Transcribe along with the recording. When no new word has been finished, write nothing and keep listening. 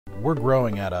we're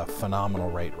growing at a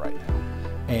phenomenal rate right now.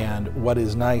 And what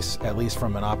is nice, at least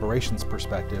from an operations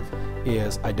perspective,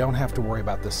 is I don't have to worry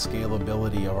about the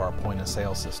scalability of our point of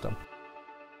sale system.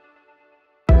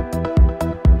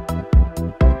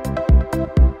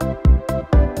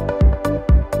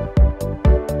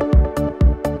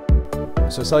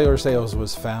 So Cellular Sales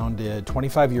was founded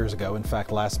 25 years ago. In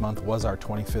fact, last month was our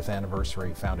 25th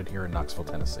anniversary, founded here in Knoxville,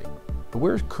 Tennessee.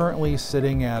 We're currently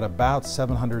sitting at about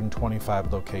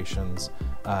 725 locations,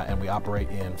 and we operate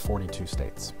in 42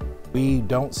 states. We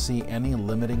don't see any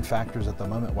limiting factors at the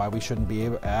moment why we shouldn't be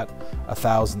at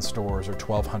 1,000 stores or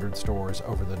 1,200 stores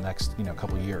over the next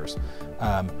couple of years.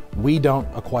 We don't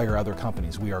acquire other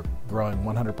companies. We are growing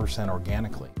 100%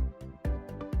 organically.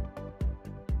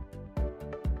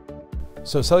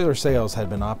 So Cellular Sales had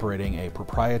been operating a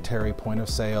proprietary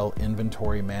point-of-sale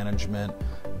inventory management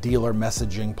dealer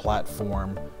messaging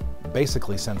platform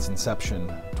basically since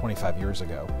inception 25 years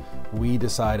ago. We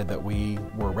decided that we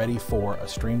were ready for a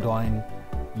streamlined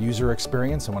user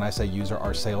experience, and when I say user,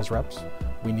 our sales reps.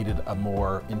 We needed a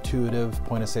more intuitive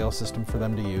point-of-sale system for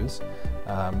them to use.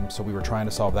 So we were trying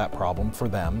to solve that problem for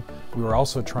them. We were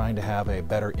also trying to have a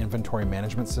better inventory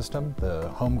management system. The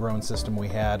homegrown system we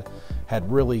had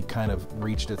really kind of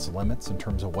reached its limits in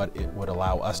terms of what it would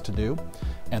allow us to do.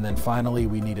 And then finally,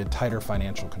 we needed tighter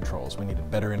financial controls. We needed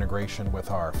better integration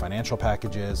with our financial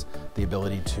packages, the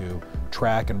ability to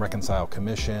track and reconcile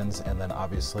commissions, and then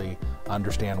obviously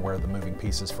understand where the moving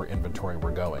pieces for inventory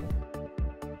were going.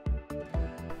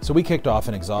 So we kicked off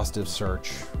an exhaustive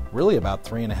search really about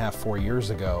 3.5, 4 years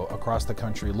ago across the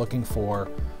country, looking for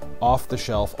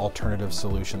off-the-shelf alternative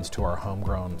solutions to our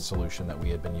homegrown solution that we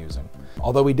had been using.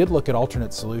 Although we did look at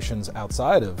alternate solutions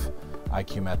outside of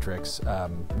IQ Metrics,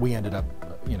 we ended up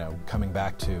coming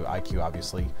back to IQ,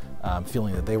 obviously,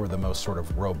 feeling that they were the most sort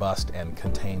of robust and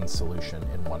contained solution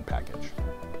in one package.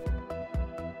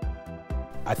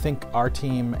 I think our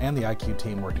team and the IQ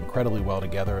team worked incredibly well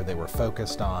together. They were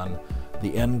focused on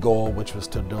the end goal, which was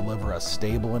to deliver a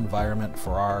stable environment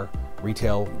for our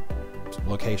retail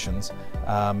locations,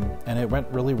 and it went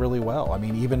really, really well. I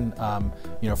mean, even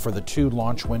for the 2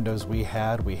 launch windows we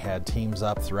had teams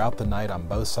up throughout the night on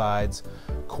both sides,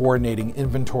 coordinating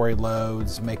inventory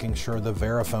loads, making sure the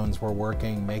Veriphones were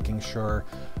working, making sure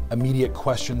immediate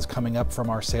questions coming up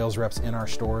from our sales reps in our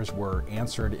stores were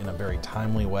answered in a very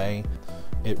timely way.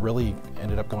 It really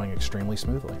ended up going extremely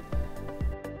smoothly.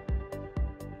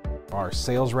 Our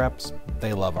sales reps,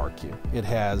 they love RQ. It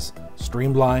has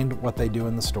streamlined what they do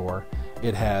in the store.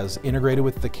 It has integrated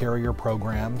with the carrier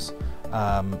programs,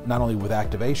 not only with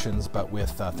activations, but with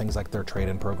things like their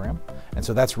trade-in program. And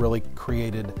so that's really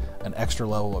created an extra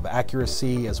level of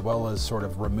accuracy, as well as sort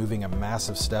of removing a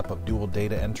massive step of dual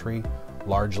data entry,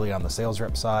 largely on the sales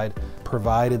rep side,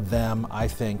 provided them, I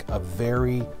think, a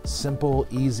very simple,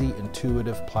 easy,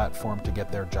 intuitive platform to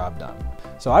get their job done.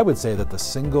 So I would say that the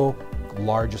single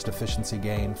largest efficiency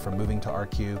gain from moving to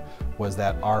RQ was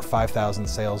that our 5,000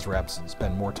 sales reps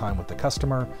spend more time with the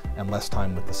customer and less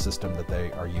time with the system that they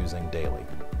are using daily.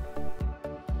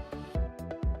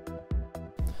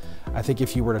 I think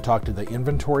if you were to talk to the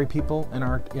inventory people in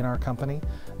our company,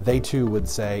 they too would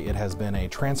say it has been a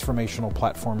transformational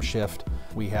platform shift.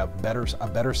 We have a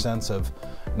better sense of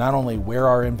not only where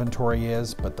our inventory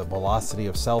is, but the velocity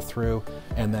of sell-through,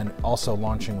 and then also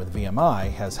launching with VMI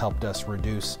has helped us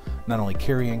reduce not only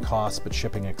carrying costs, but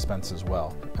shipping expense as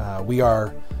well. We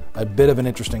are a bit of an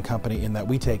interesting company in that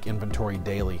we take inventory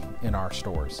daily in our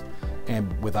stores.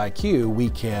 And with IQ, we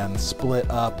can split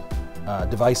up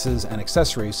devices and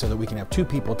accessories so that we can have 2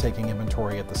 people taking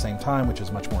inventory at the same time, which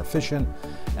is much more efficient.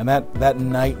 And that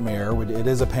nightmare, it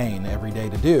is a pain every day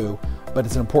to do, but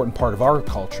it's an important part of our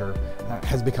culture,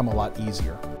 has become a lot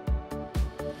easier.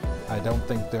 I don't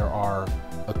think there are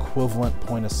equivalent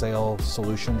point-of-sale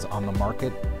solutions on the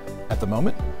market at the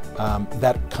moment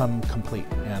that come complete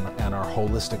and are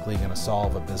holistically going to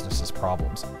solve a business's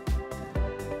problems.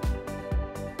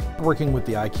 Working with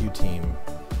the IQ team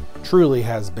truly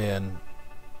has been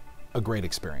a great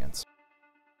experience.